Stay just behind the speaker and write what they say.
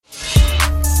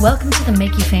Welcome to the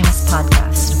Make You Famous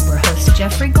podcast, where host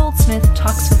Jeffrey Goldsmith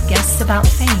talks with guests about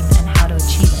fame and how to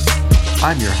achieve it.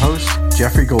 I'm your host,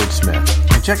 Jeffrey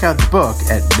Goldsmith, and check out the book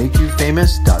at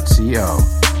makeyoufamous.co.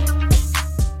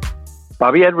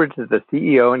 Bobby Edwards is the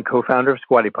CEO and co-founder of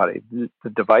Squatty, the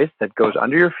device that goes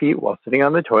under your feet while sitting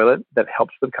on the toilet that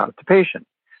helps with constipation.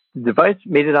 The device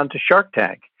made it onto Shark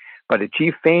Tank, but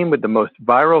achieved fame with the most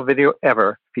viral video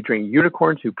ever featuring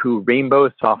unicorns who poo rainbow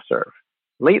soft serve.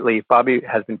 Lately, Bobby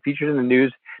has been featured in the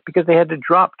news because they had to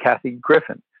drop Kathy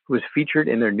Griffin, who was featured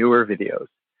in their newer videos.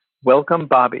 Welcome,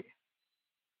 Bobby.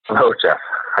 Hello, Jeff.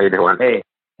 How you doing? Hey,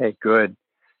 good.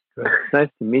 It's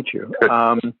nice to meet you.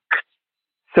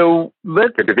 So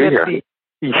let's Good to be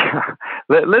here.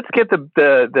 Let's get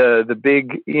the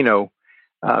big,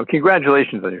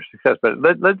 congratulations on your success, but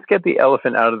let's get the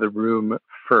elephant out of the room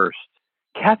first.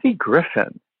 Kathy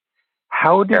Griffin,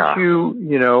 how did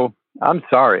you, I'm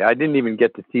sorry, I didn't even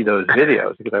get to see those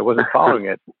videos because I wasn't following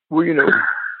it. Well,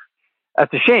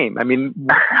 that's a shame. I mean,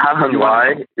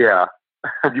 why? Yeah.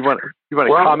 Do you want to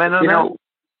comment on that?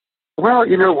 Well,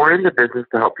 we're in the business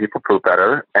to help people poop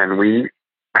better, and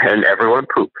everyone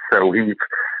poops. So we've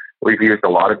used a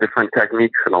lot of different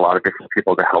techniques and a lot of different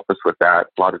people to help us with that.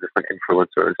 A lot of different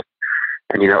influencers,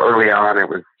 and early on it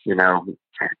was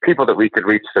people that we could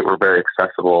reach that were very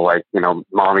accessible, like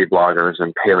mommy bloggers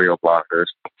and paleo bloggers.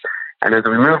 And as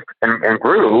we moved and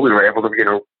grew, we were able to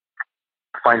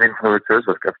find influencers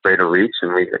with greater reach,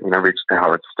 and we reached to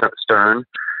Howard Stern.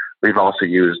 We've also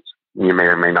used, you may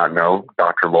or may not know,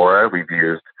 Dr. Laura. We've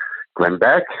used Glenn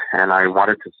Beck, and I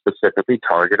wanted to specifically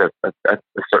target a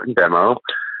certain demo,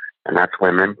 and that's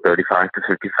women 35 to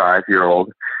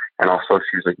 55-year-old, and also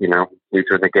she's these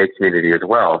are in the gay community as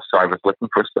well. So I was looking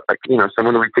for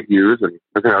someone that we could use and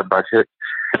within our budget,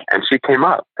 and she came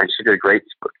up, and she did a great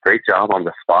job on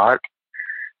the spot.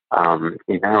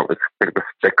 The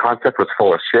concept was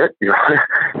full of shit.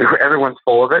 Everyone's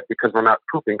full of it because we're not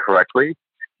pooping correctly.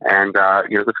 And,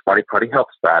 the Squatty Potty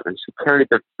helps that. And she carried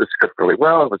the script really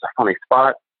well. It was a funny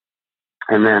spot.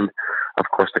 And then, of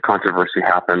course, the controversy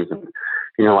happens. And,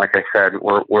 like I said,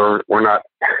 we're not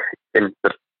in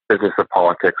the business of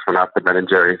politics. We're not the Ben and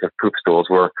Jerry's of poop stools.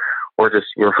 We're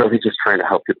really just trying to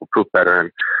help people poop better.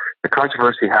 And the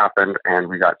controversy happened, and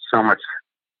we got so much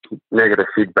negative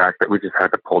feedback that we just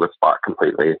had to pull the spot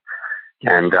completely.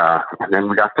 And then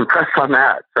we got some press on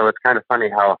that. So it's kind of funny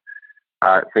how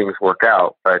things work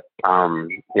out, but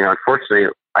unfortunately,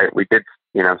 we did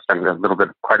spend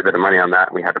quite a bit of money on that,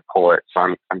 and we had to pull it. So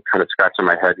I'm kind of scratching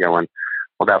my head, going,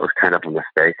 well, that was kind of a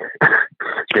mistake.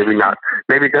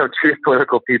 Maybe don't choose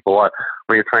political people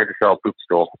when you're trying to sell a poop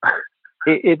stool.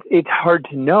 It's hard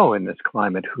to know in this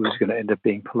climate who's going to end up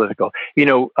being political.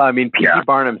 P.T.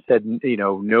 Barnum said,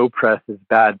 no press is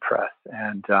bad press,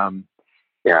 and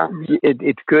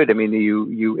it's good. I mean,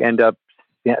 you end up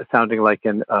sounding like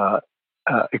an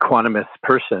equanimous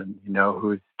person,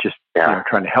 who's just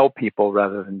trying to help people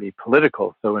rather than be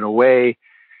political. So in a way,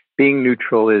 being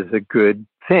neutral is a good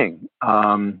thing.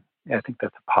 I think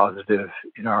that's a positive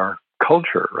in our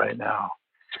culture right now.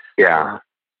 Yeah.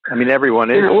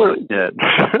 Everyone is. The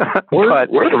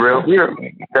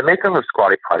makeup of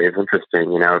Squatty Potty is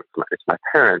interesting. It's my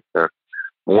parents. They're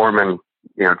Mormon,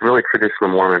 really traditional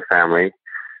Mormon family.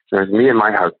 There's me and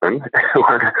my husband, who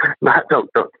are don't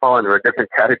fall into a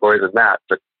different category than that.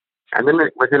 And then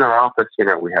within our office,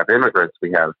 we have immigrants,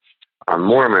 we have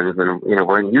Mormons, and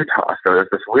we're in Utah, so there's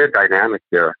this weird dynamic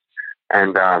here.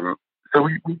 And so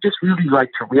we just really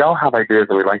we all have ideas,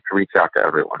 and we like to reach out to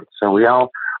everyone. So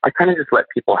I kind of just let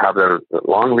people have their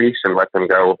long leash and let them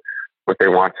go what they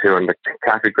want to. And the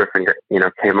Kathy Griffin,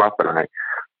 came up, and I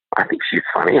think she's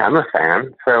funny. I'm a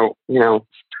fan, so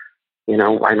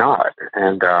why not?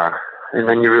 And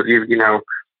then we're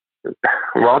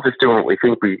all just doing what we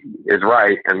think is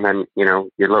right, and then you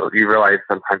realize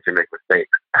sometimes you make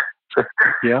mistakes.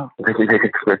 Yeah, then you make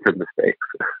expensive mistakes.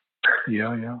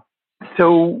 Yeah.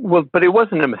 So but it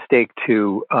wasn't a mistake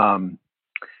to.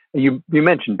 You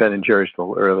mentioned Ben and Jerry's a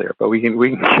little earlier, but we can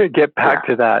get back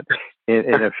to that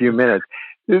in a few minutes.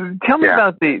 Tell me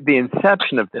about the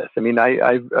inception of this.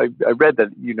 I read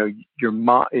that your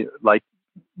mom, like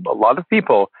a lot of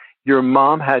people, your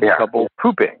mom had trouble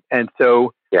pooping, and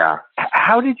so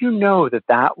how did you know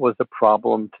that was a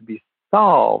problem to be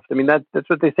solved? That's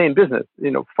what they say in business.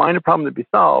 Find a problem to be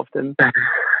solved, and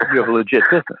you have a legit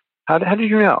business. How did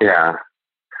you know? Yeah.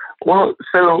 Well,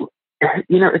 so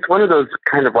it's one of those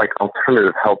kind of like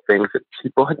alternative health things that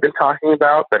people had been talking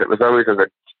about, but it was always on the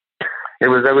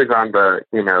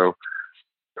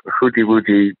hooty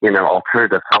wooty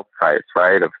alternative health sites,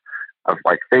 right? Of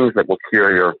like things that will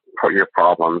cure your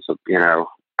problems,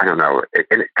 I don't know,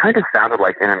 and it kind of sounded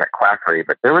like internet quackery,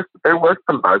 but there was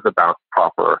some buzz about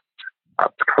proper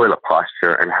toilet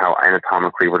posture and how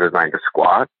anatomically we're designed to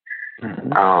squat.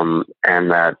 Mm-hmm.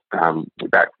 And that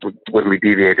when we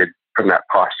deviated from that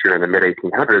posture in the mid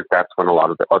 1800s, that's when a lot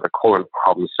of the other colon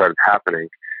problems started happening,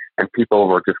 and people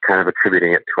were just kind of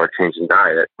attributing it to our change in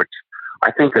diet, which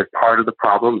I think is part of the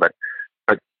problem, but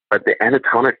the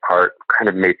anatomic part kind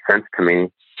of made sense to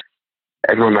me.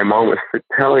 And when my mom was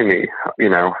telling me, you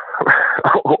know,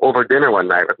 over dinner one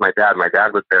night with my dad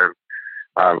was there.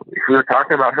 We were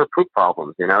talking about her poop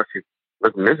problems. You know, she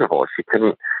was miserable. She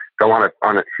couldn't go on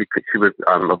it. She was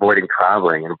avoiding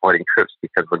traveling and avoiding trips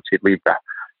because when she'd leave,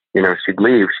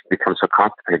 she'd become so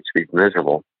constipated, she'd be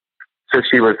miserable. So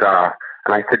she was,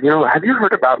 and I said, you know, have you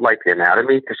heard about like the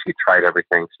anatomy? Because she tried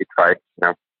everything. She tried, you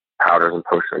know, powders and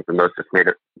potions, and those just made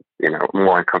it, you know,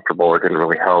 more uncomfortable or didn't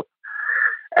really help.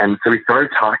 And so we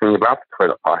started talking about the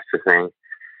toilet posture thing.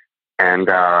 And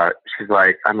she's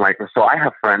like, I'm like, so I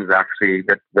have friends actually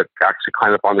that actually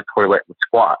climb up on the toilet and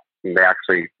squat. And they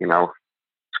actually, you know,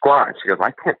 squat. And she goes,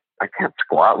 I can't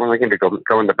squat. When am I going to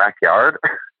go in the backyard?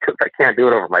 Because I can't do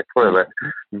it over my toilet.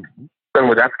 Mm-hmm.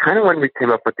 So that's kind of when we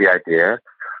came up with the idea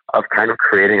of kind of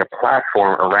creating a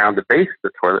platform around the base of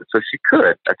the toilet so she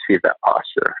could achieve that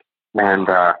posture. And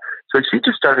so she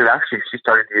started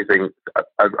using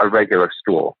a regular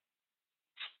stool.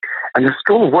 And the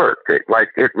stool worked.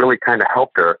 It really kind of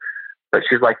helped her. But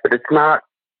she's like, but it's not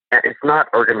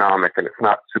ergonomic and it's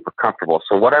not super comfortable.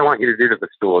 So what I want you to do to the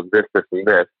stool is this, this, and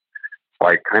this.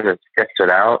 Like kind of sketched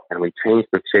it out, and we changed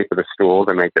the shape of the stool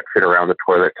to make it fit around the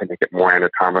toilet to make it more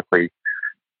anatomically,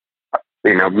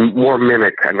 you know, more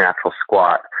mimic a natural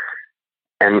squat.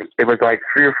 And it was like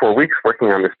 3 or 4 weeks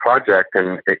working on this project,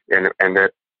 and it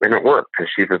worked. And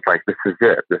she was like, "This is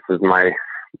it. This is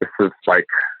like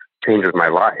changes my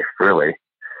life, really."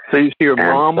 So your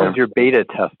mom was your beta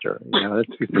tester. You know,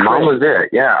 Mom was it.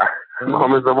 Yeah,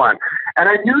 Mom was the one. And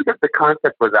I knew that the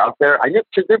concept was out there. I knew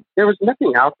because there was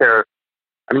nothing out there.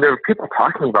 I mean, there were people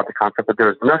talking about the concept, but there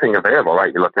was nothing available,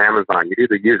 right? You look at Amazon, you do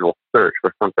the usual search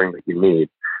for something that you need.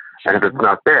 And if it's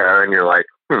not there, and you're like,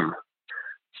 you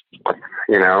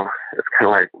know, it's kind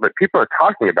of like, but people are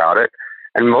talking about it.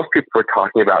 And most people are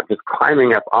talking about just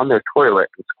climbing up on their toilet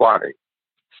and squatting.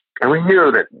 And we knew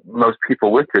that most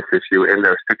people with this issue in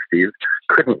their 60s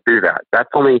couldn't do that. That's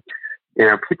only, you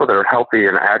know, people that are healthy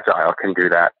and agile can do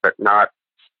that, but not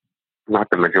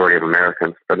the majority of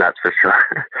Americans, but that's for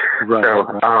sure.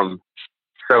 Right.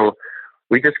 So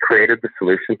we just created the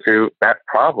solution to that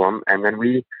problem, and then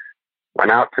we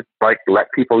went out to like let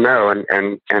people know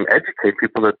and educate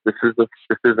people that this is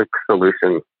a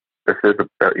solution. This is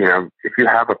you know, if you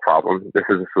have a problem, this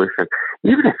is a solution.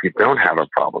 Even if you don't have a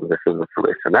problem, this is a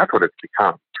solution. That's what it's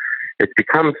become. It's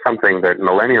become something that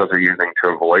millennials are using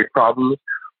to avoid problems,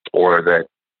 or that,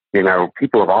 you know,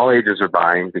 people of all ages are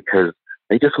buying because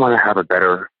they just want to have a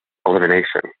better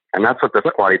elimination. And that's what the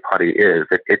Squatty Potty is.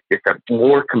 It's a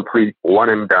more complete one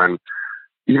and done,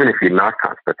 even if you're not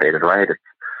constipated, right?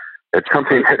 It's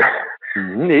something that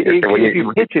if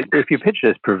you pitch it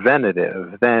as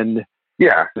preventative, then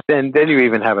then you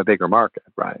even have a bigger market,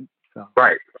 right? So.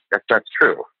 Right. That's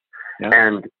true. Yeah.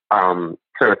 And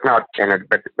so it's not.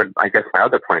 But I guess my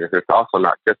other point is it's also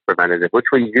not just preventative, which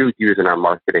we do use in our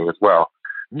marketing as well.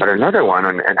 But another one,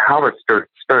 and Howard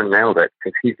Stern nailed it,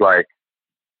 because he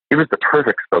was the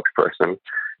perfect spokesperson,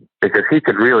 because he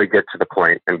could really get to the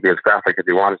point and be as graphic as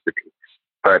he wanted to be.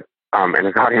 But and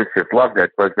his audience just loved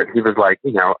it, was that he was like,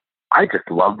 you know, I just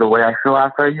love the way I feel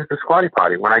after I use the Squatty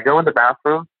Potty. When I go in the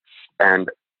bathroom and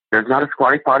there's not a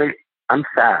Squatty Potty, I'm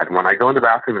sad. When I go in the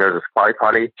bathroom and there's a Squatty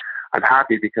Potty, I'm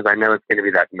happy because I know it's going to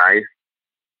be that nice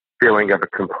feeling of a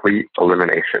complete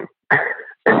elimination.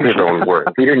 In his own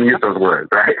words. He didn't use those words,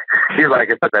 right? He's like,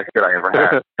 it's the best shit I ever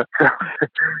had.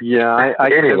 Yeah,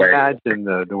 I anyway. Can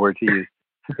imagine the words he used.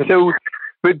 So,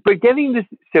 but getting this,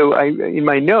 so in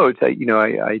my notes,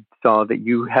 I saw that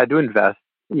you had to invest,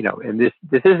 you know, and this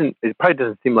isn't, it probably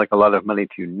doesn't seem like a lot of money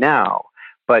to you now,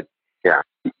 but yeah,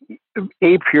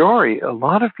 a priori, a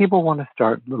lot of people want to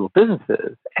start little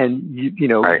businesses, and you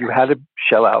know, right. You had to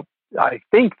shell out, I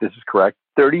think this is correct,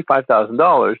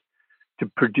 $35,000 to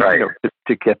produce, right. You know,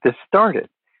 to get this started.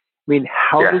 I mean,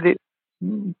 how do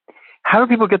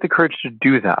people get the courage to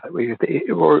do that?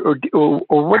 Or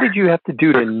what did you have to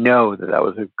do to know that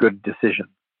was a good decision?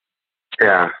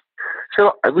 Yeah.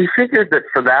 So we figured that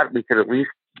for that, we could at least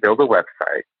build a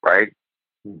website, right?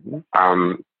 Mm-hmm.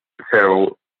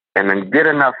 And then get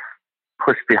enough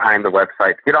push behind the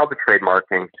website, get all the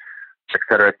trademarking, et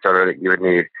cetera, that you would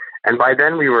need. And by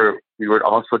then we were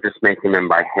also just making them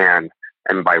by hand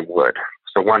and by wood.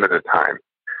 So one at a time.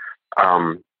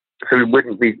 so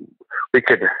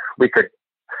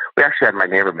we actually had my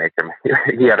neighbor make them.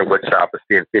 He had a wood shop, a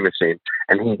CNC machine,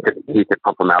 and he could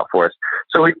pump them out for us.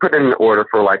 So we put in an order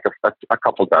for like a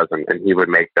couple dozen, and he would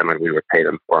make them, and we would pay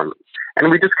them for them. And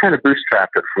we just kind of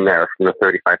bootstrapped it from there, from the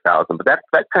 35,000. But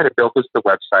that kind of built us the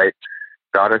website,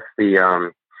 got us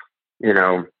the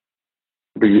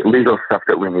the legal stuff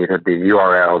that we needed, the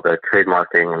URL, the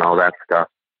trademarking, and all that stuff.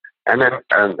 And then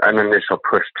an initial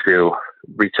push to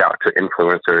reach out to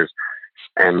influencers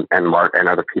and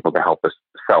other people to help us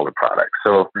sell the product.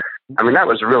 So, I mean, that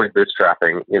was really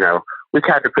bootstrapping. We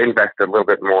had to invest a little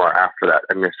bit more after that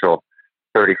initial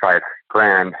 35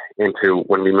 grand into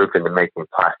when we moved into making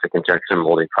plastic injection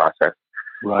molding process.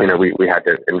 Right. We had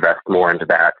to invest more into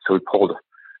that. So we pulled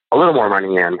a little more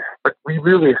money in, but we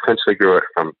really essentially grew it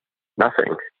from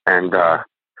nothing. And,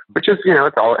 which is,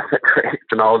 it's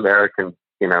an all American,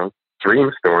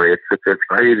 dream story. It's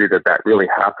crazy that really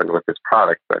happened with this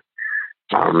product, but,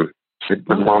 it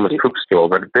was almost poop stool,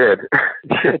 but it did.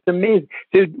 It's amazing.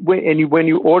 So when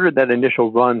you ordered that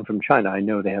initial run from China, I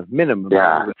know they have minimum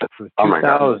for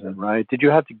 2,000, right? Did you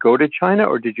have to go to China,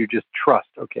 or did you just trust?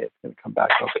 Okay, it's going to come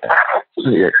back. Okay.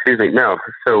 Yeah, excuse me. No.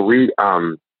 So we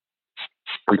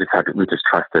just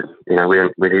trusted. We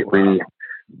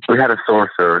had a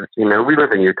sourcer. We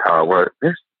live in Utah, where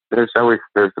there's an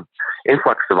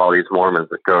influx of all these Mormons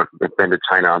that been to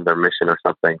China on their mission or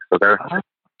something. So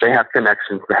they have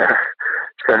connections there.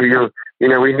 So we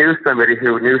knew somebody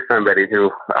who was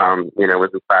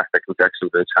in plastic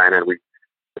injections in China, and we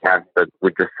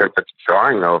just sent the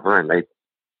drawing over, and they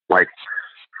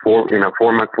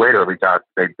 4 months later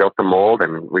they built the mold,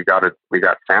 and we got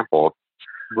samples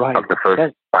of the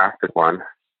first plastic one.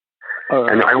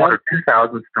 And I ordered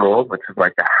 2,000 stools, which is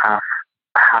like a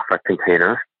half a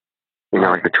container. It's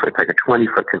like a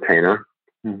 20-foot container.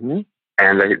 Mm-hmm.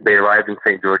 And they arrived in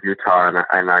St. George, Utah,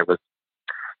 and I was,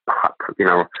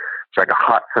 it's like a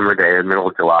hot summer day in the middle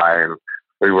of July, and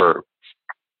we were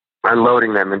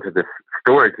unloading them into this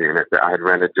storage unit that I had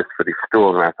rented just for these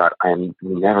stools, and I thought, I'm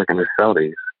never going to sell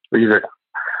these.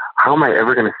 How am I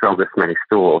ever going to sell this many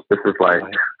stools? This is like,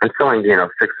 I'm selling,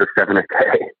 6 or 7 a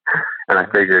day. And I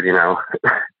figured,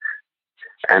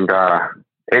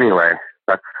 anyway,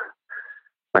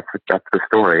 that's the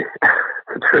story.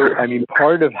 So, I mean,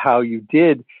 part of how you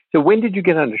did. So when did you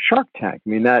get onto Shark Tank? I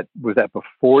mean, was that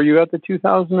before you got the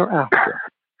 2,000 or after?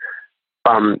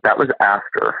 That was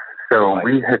after. So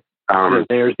we had.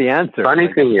 There's the answer.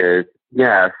 Funny thing is,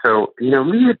 yeah. So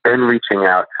we had been reaching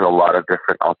out to a lot of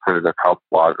different alternative health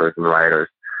bloggers and writers,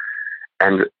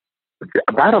 and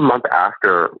about a month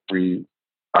after we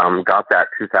got that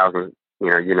 2,000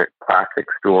 unit plastic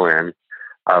stool in,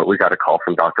 we got a call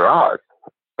from Dr. Oz.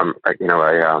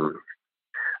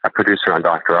 A producer on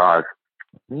Dr. Oz.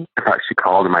 In fact, she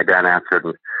called and my dad answered,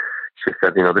 and she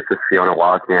said, this is Fiona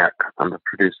Wozniak. I'm the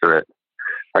producer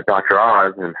at Dr.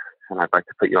 Oz, and I'd like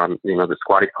to put you on, the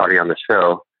Squatty Potty on the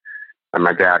show. And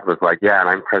my dad was like, yeah, and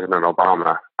I'm President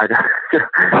Obama. He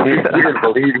didn't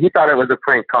believe, he thought it was a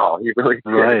prank call. He really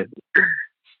did. Right.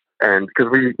 And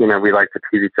because we like to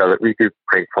tease each other. We do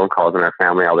prank phone calls in our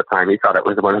family all the time. He thought it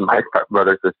was one of my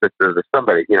brothers or sisters or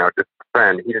somebody, just a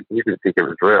friend. He didn't think it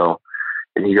was real.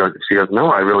 And she goes, no,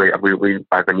 I've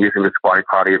been using the Squatty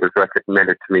Potty. It was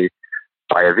recommended to me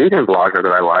by a vegan blogger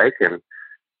that I like, and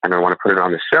I want to put it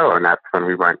on the show. And that's when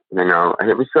we went, and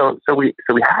it was so we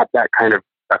had that kind of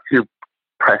a few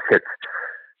press hits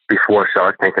before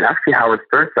Shark Tank, and actually Howard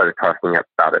Stern started talking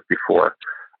about it before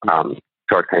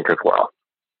Shark Tank as well.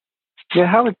 Yeah,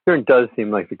 Howard Stern does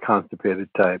seem like the constipated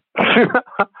type.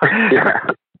 Yeah.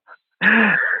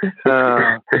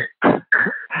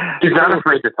 He's not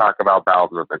afraid to talk about bowel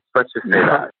movements. Let's just say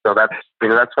that. So that's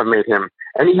what made him.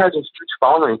 And he has a huge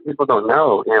following. People don't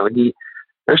know.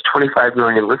 There's 25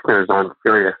 million listeners on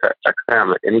Sirius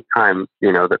XM at any time.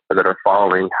 That are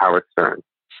following Howard Stern.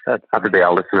 Not that they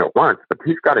all listen at once, but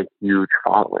he's got a huge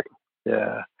following.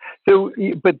 Yeah. So,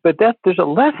 but there's a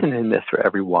lesson in this for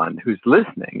everyone who's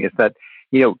listening. Is that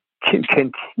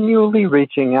continually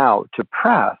reaching out to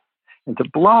press and to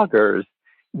bloggers.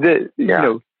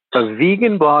 A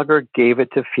vegan blogger gave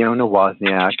it to Fiona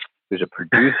Wozniak, who's a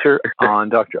producer on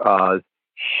Dr. Oz.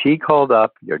 She called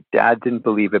up. Your dad didn't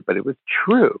believe it, but it was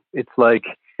true. It's like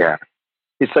that.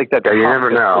 Yeah, you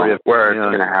never know where it's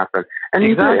going to happen. And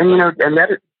exactly.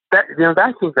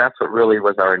 I think that's what really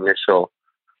was our initial.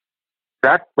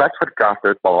 That's what got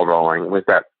the ball rolling. Was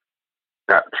that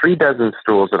 3 dozen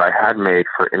stools that I had made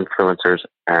for influencers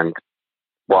and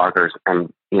bloggers,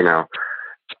 and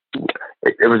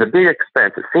it was a big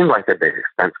expense. It seemed like a big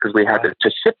expense because we had to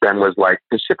ship them. Was like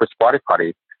to ship a Squatty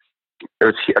Potty it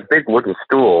was a big wooden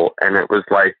stool, and it was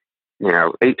like,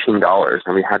 $18,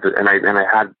 and we had to, and I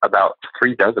had about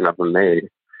 3 dozen of them made,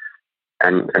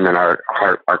 and then our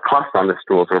cost on the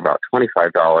stools were about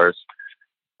 $25,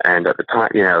 and at the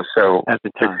time, so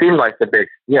it seemed like the big,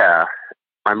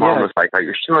 My mom was like, "Are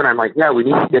you sure?" And I'm like, "Yeah, we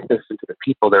need to get this into the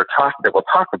people that will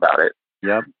talk about it."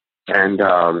 Yep. And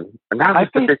that was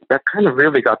that kind of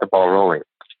really got the ball rolling.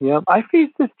 Yeah, I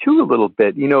face this too a little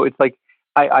bit. It's like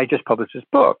I just published this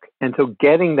book, and so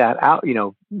getting that out,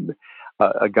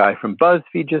 a guy from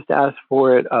BuzzFeed just asked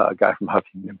for it, a guy from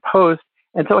Huffington Post,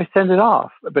 and so I send it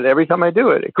off. But every time I do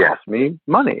it, it costs me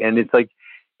money, and it's like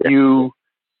you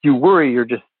worry.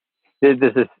 There's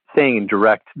this saying in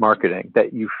direct marketing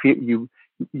that you feel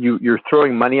you're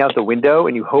throwing money out the window,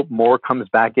 and you hope more comes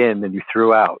back in than you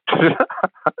threw out.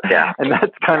 And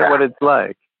that's kind of what it's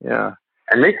like. Yeah.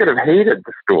 And they could have hated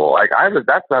the stool. Like that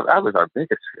was our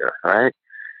biggest fear, right?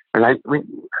 And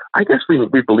I guess we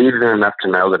believed in it enough to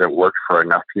know that it worked for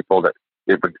enough people that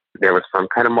there was some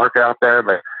kind of market out there.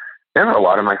 But there were a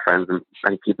lot of my friends and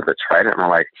people that tried it and were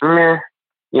like, meh,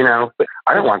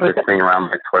 I don't want this thing around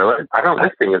my toilet.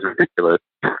 This thing is ridiculous.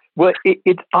 Well,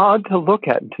 it's odd to look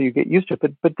at until you get used to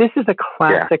it. But this is a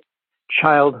classic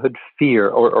childhood fear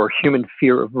or human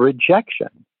fear of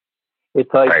rejection.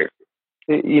 It's like,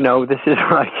 this is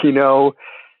like,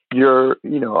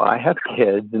 I have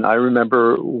kids, and I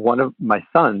remember one of my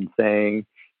sons saying,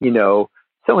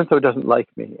 so-and-so doesn't like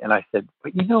me. And I said,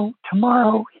 but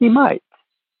tomorrow he might.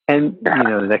 And,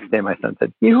 the next day my son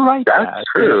said, you're right. That's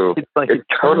true. It's like it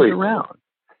totally turns around.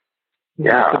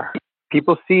 Yeah. So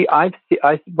people when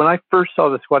I first saw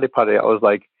the Squatty Potty, I was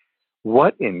like,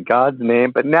 what in God's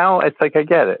name? But now it's like, I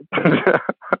get it.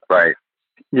 Right.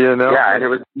 Yeah, and it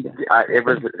was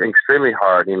extremely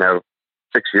hard.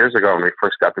 6 years ago when we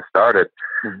first got this started,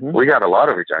 we got a lot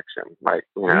of rejection. Like,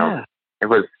 it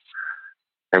was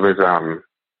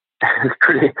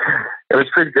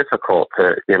pretty difficult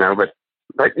to,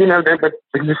 but in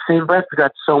the same breath, we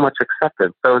got so much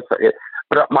acceptance. So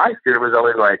but my fear was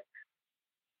always like,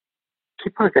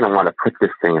 people are going to want to put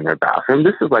this thing in their bathroom.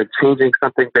 This is like changing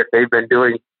something that they've been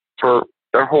doing for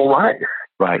their whole life.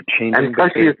 Right. And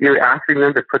especially if you're asking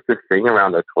them to put this thing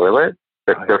around their toilet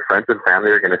that their friends and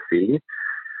family are going to see.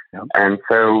 Yep. And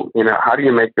so, how do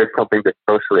you make this something that's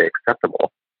socially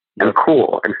acceptable and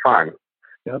cool and fun?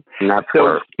 Yep. And that's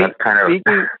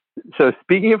So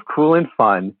speaking of cool and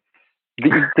fun,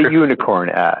 the unicorn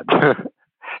ad.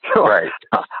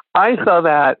 I saw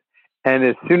that, and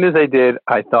as soon as I did,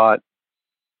 I thought,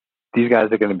 these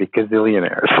guys are going to be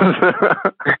gazillionaires.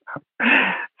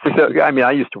 So,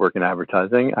 I used to work in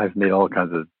advertising. I've made all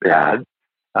kinds of ads.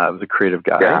 I was a creative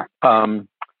guy. Yeah.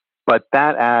 But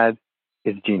that ad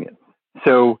is genius.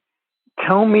 So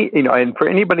tell me, and for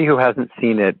anybody who hasn't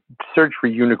seen it, search for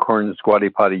Unicorn Squatty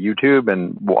Potty YouTube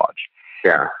and watch.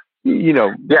 Yeah.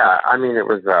 Yeah. It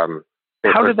was,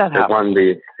 how did that happen?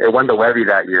 It won the Webby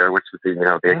that year, which was the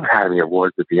Academy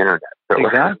Awards of the Internet. So it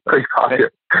was pretty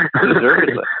popular.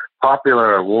 Pretty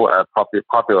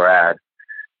popular ad.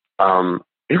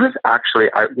 It was actually,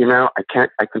 I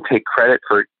can take credit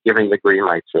for giving the green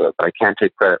light to it, but I can't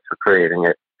take credit for creating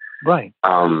it. Right.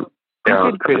 I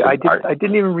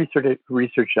didn't even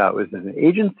research that. Was it an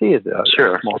agency? Is it a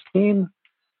small team?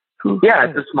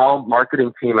 It's a small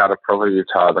marketing team out of Provo,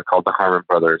 Utah. They're called the Harmon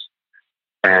Brothers.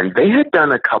 And they had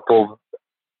done a couple.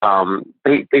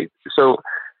 They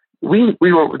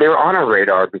were on our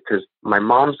radar because my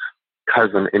mom's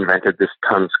cousin invented this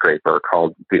tongue scraper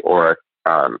called the Aura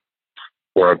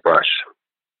brush.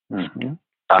 Mm-hmm.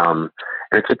 And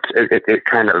it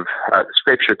kind of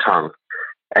scrapes your tongue.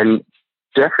 And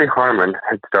Jeffrey Harmon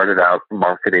had started out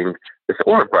marketing this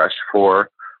Aura brush for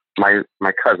my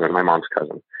cousin, my mom's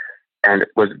cousin, and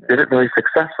did it really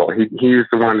successful. He was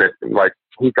the one that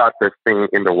he got this thing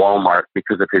into Walmart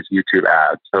because of his YouTube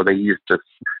ads. So they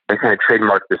kind of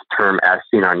trademarked this term as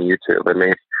seen on YouTube, and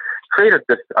they created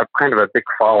a kind of a big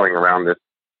following around this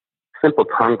simple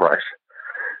tongue brush.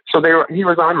 So he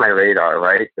was on my radar,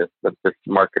 right? This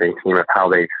marketing team of how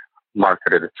they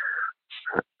marketed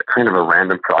kind of a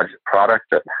random product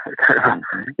that,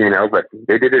 but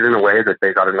they did it in a way that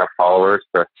they got enough followers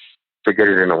to get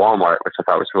it into Walmart, which I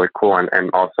thought was really cool, and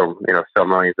also sell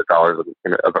millions of dollars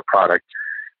of a product.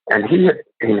 And so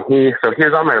he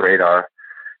was on my radar.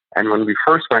 And when we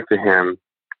first went to him,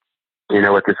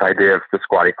 with this idea of the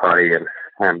Squatty Potty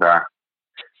and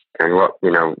what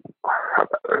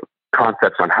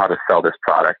concepts on how to sell this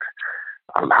product,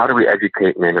 how do we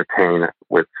educate and entertain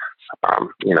with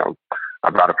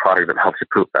about a product that helps you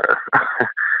poop better?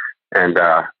 And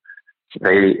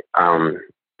they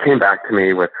came back to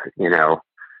me with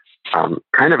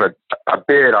kind of a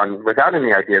bid on, without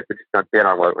any ideas, but just a bid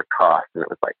on what it would cost. And it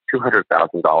was like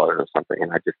 $200,000 or something.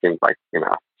 And I just seemed like, it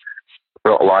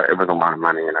was a lot of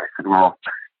money. And I said, well,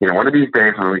 one of these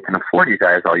days when we can afford you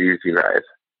guys, I'll use you guys.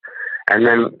 And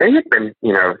then they had been,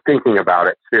 thinking about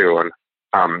it too.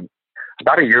 And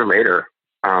about a year later,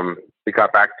 we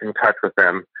got back in touch with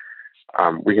them.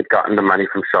 We had gotten the money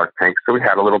from Shark Tank, so we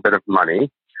had a little bit of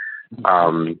money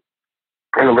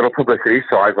and a little publicity.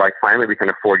 So I was like, finally, we can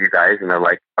afford you guys. And they're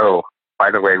like, oh,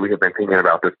 by the way, we have been thinking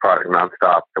about this product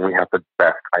nonstop, and we have the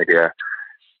best idea.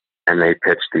 And they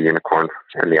pitched the unicorn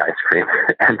and the ice cream.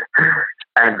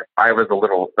 and I was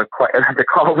the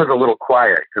call was a little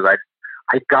quiet because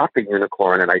I got the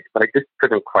unicorn, but I just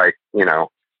couldn't quite,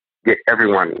 get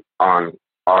everyone on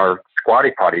our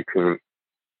Squatty Potty team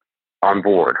on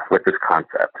board with this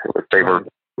concept. They were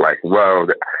like, whoa,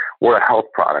 we're a health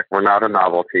product. We're not a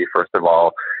novelty, first of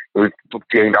all. We've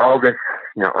gained all this,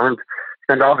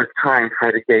 spend all this time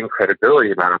trying to gain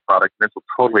credibility about our product. This will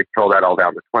totally throw that all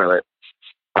down the toilet.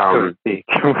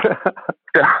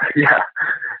 Yeah.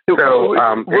 So,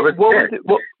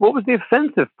 what was the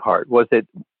offensive part? Was it,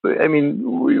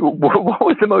 what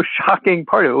was the most shocking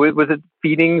part of it? Was it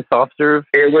feeding soft serve?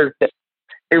 It was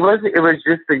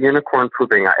just the unicorn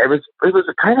pooping. It was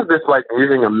kind of this like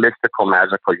using a mystical,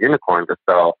 magical unicorn to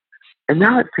sell. And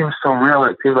now it seems so real.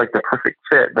 It seems like the perfect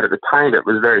fit. But at the time, it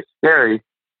was very scary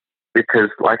because,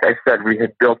 like I said, we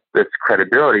had built this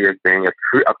credibility of being a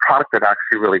product that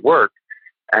actually really worked.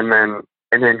 And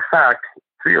in fact,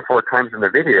 3 or 4 times in the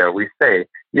video, we say,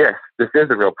 yes, this is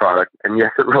a real product, and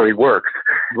yes, it really works.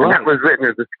 Right. And that was written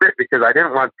as a script because I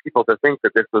didn't want people to think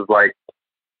that this was like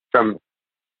some,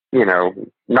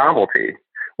 novelty,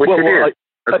 which it is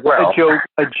as well.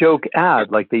 A joke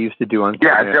ad like they used to do on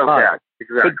Saturday Night Live. Ad,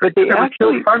 exactly. But they it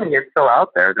actually was so funny and so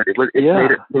out there that it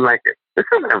made it seem like this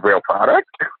isn't a real product.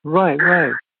 Right.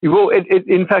 Well,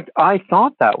 in fact, I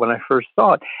thought that when I first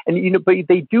saw it, and but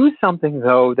they do something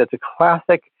though that's a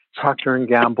classic Procter and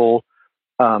Gamble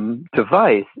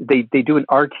device. They do an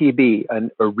RTB,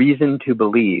 a reason to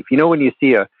believe. When you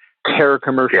see a hair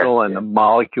commercial and the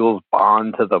molecules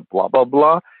bond to the blah blah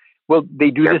blah. Well, they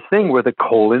do this thing where the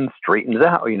colon straightens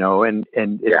out, and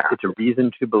it's a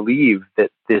reason to believe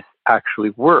that this actually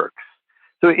works.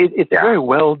 So it's very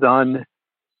well done.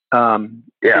 And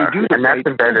that's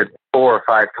embedded 4 or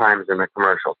 5 times in the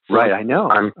commercial. Right, I know.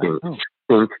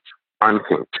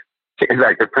 Unkinked.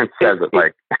 Like the prince says it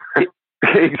like.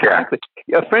 Exactly.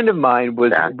 Yeah. A friend of mine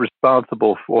was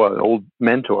responsible for, an old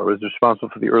mentor, was responsible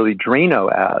for the early Drano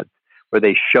ads where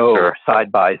they show side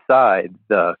by side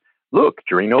look,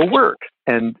 Drano works.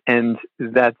 And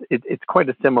that's, it's quite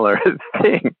a similar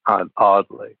thing,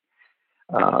 oddly.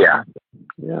 Yeah.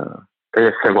 It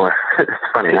is similar. It's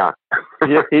funny, huh?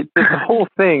 The whole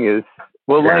thing is,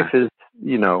 life is,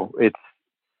 it's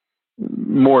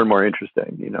more and more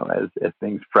interesting, as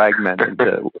things fragment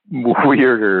into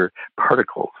weirder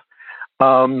particles.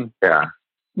 So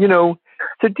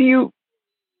do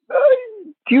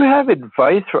you have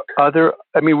advice for other,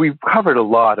 we've covered a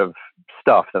lot of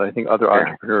stuff that I think other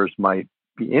entrepreneurs might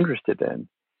be interested in.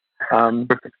 I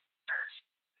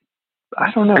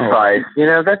don't know. Advice,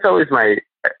 that's always when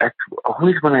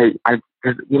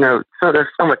so there's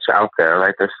so much out there,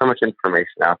 right? There's so much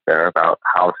information out there about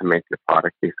how to make your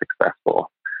product be successful.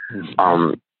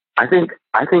 Mm-hmm. I think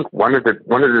one of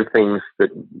the things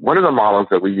one of the models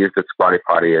that we use at Squatty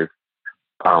Potty is,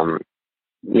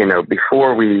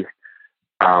 before we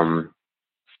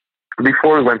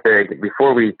went big,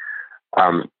 before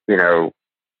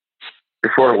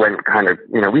it went kind of,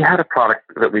 we had a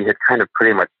product that we had kind of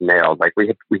pretty much nailed. Like we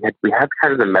had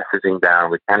kind of the messaging down.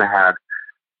 We kind of had,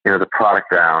 the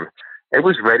product down. It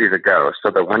was ready to go.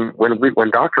 So that when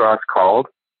Dr. Oz called,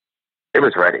 it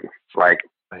was ready. Like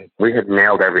we had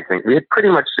nailed everything. We had pretty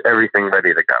much everything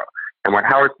ready to go. And when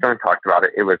Howard Stern talked about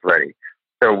it, it was ready.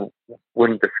 So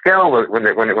when the scale was, when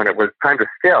it was time to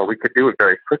scale, we could do it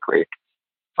very quickly.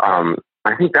 I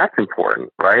think that's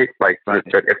important, right? Like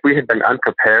that if we had been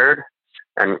unprepared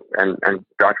and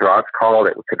Dr. Oz called,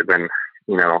 it could have been,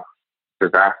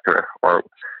 disaster, or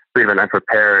we'd been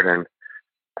unprepared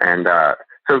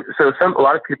so a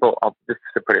lot of people, just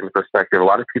to put it in perspective, a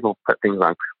lot of people put things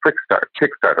on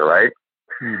Kickstarter, right?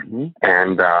 Mm-hmm.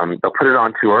 And they'll put it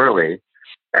on too early,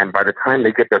 and by the time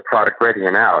they get their product ready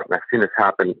and out, and I've seen this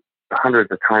happen hundreds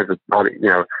of times with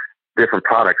different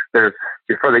products.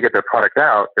 Before they get their product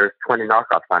out, there's 20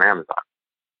 knockoffs on Amazon.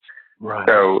 Right.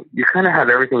 So you kind of have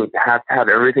to have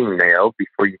everything nailed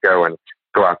before you go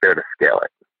out there to scale it.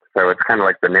 So it's kind of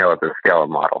like the nail of the scale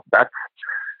model. That's,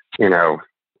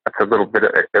 that's a little bit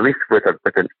of, at least with a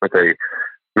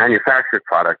manufactured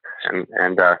product, and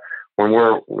when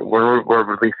we're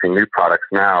releasing new products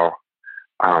now,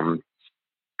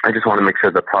 I just want to make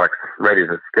sure the product's ready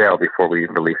to scale before we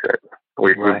release it.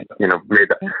 We made a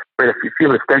few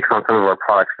mistakes on some of our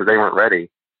products because they weren't ready,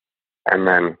 and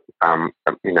then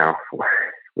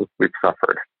we've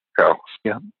suffered. So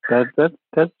yeah,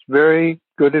 that's very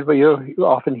good advice. You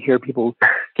often hear people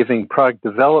giving product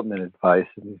development advice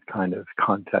in these kind of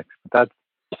contexts. But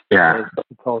that's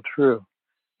all true.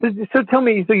 So tell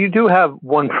me, so you do have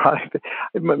one product.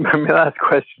 My last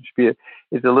question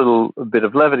is a bit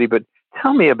of levity, but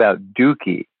tell me about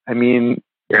Dookie. I mean,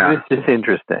 this is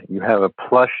interesting. You have a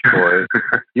plush toy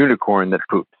unicorn that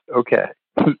poops. Okay.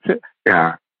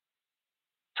 Yeah.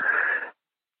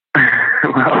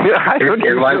 Well, you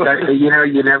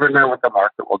never know what the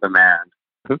market will demand,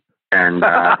 and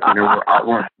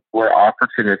we're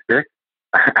opportunistic,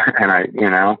 and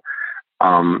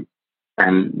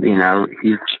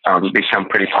he's become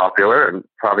pretty popular and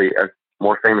probably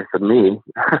more famous than me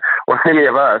or any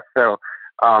of us. So,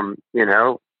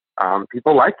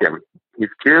 people like him.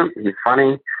 He's cute. He's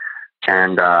funny,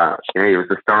 and he was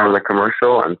the star of the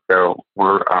commercial, and so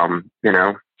we're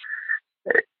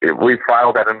we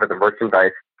filed that under the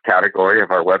merchandise category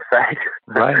of our website.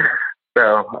 Right.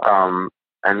 So,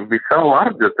 and we sell a lot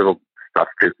of this little stuff,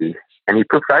 Dookie, and he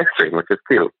poops ice cream, which is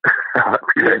cute.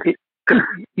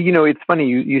 It's funny.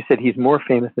 You said he's more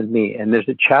famous than me, and there's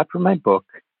a chapter in my book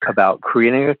about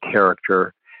creating a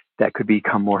character that could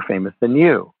become more famous than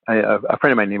you. A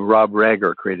friend of mine named Rob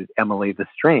Reger created Emily the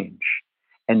Strange,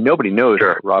 and nobody knows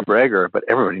Rob Reger, but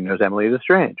everybody knows Emily the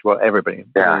Strange. Well, everybody.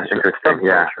 Yeah, interesting.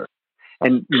 Yeah.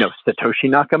 And, Satoshi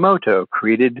Nakamoto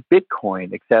created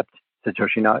Bitcoin, except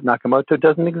Satoshi Nakamoto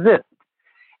doesn't exist.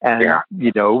 And,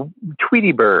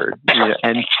 Tweety Bird,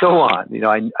 and so on.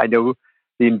 I know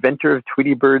the inventor of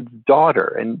Tweety Bird's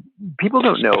daughter, and people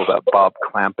don't know about Bob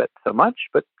Clampett so much.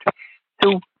 But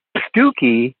so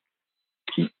Dookie,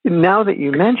 now that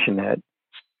you mention it,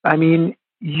 I mean,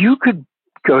 you could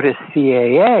go to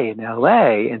CAA in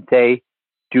LA and say,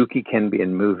 Dookie can be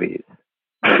in movies.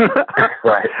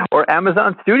 Right. Or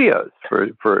Amazon Studios,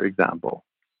 for example.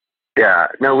 Yeah.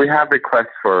 No, we have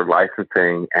requests for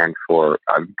licensing and for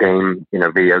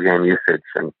video game usage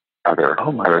and other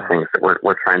things that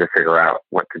we're trying to figure out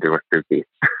what to do with Dookie.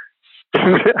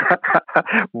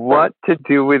 What to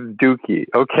do with Dookie?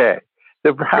 Okay,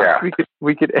 so perhaps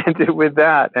we could end it with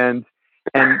that, and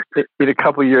in a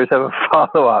couple of years have a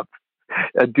follow-up,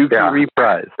 a Dookie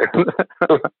reprise.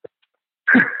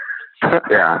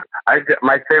 Yeah,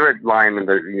 my favorite line in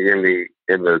the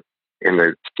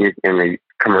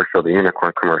commercial, the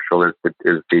unicorn commercial, is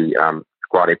the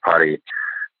Squatty Potty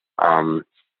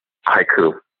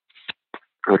haiku,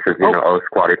 which is oh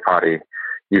Squatty Potty,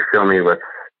 you fill me with,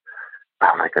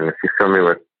 oh my goodness, you fill me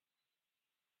with,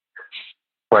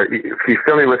 but if you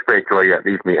fill me with great joy, yet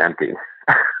leave me empty.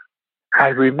 I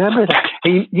remember that.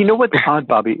 Hey, you know what's odd,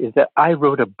 Bobby, is that I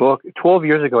wrote a book 12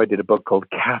 years ago. I did a book called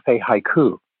Cafe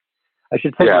Haiku. I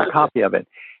should send you a copy of it.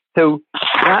 So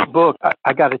that book,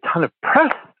 I got a ton of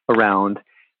press around,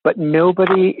 but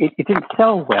it didn't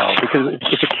sell well because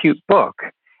it's a cute book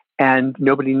and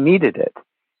nobody needed it.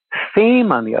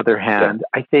 Fame, on the other hand,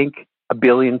 I think a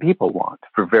billion people want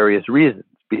for various reasons,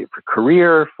 be it for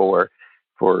career, for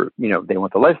they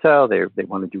want the lifestyle, they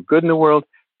want to do good in the world.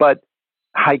 But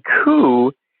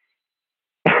haiku,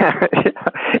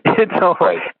 it's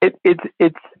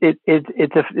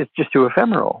just too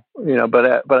ephemeral,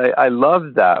 But I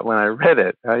loved that when I read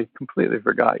it. I completely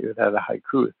forgot you had a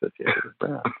haiku associated with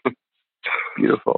that. Beautiful.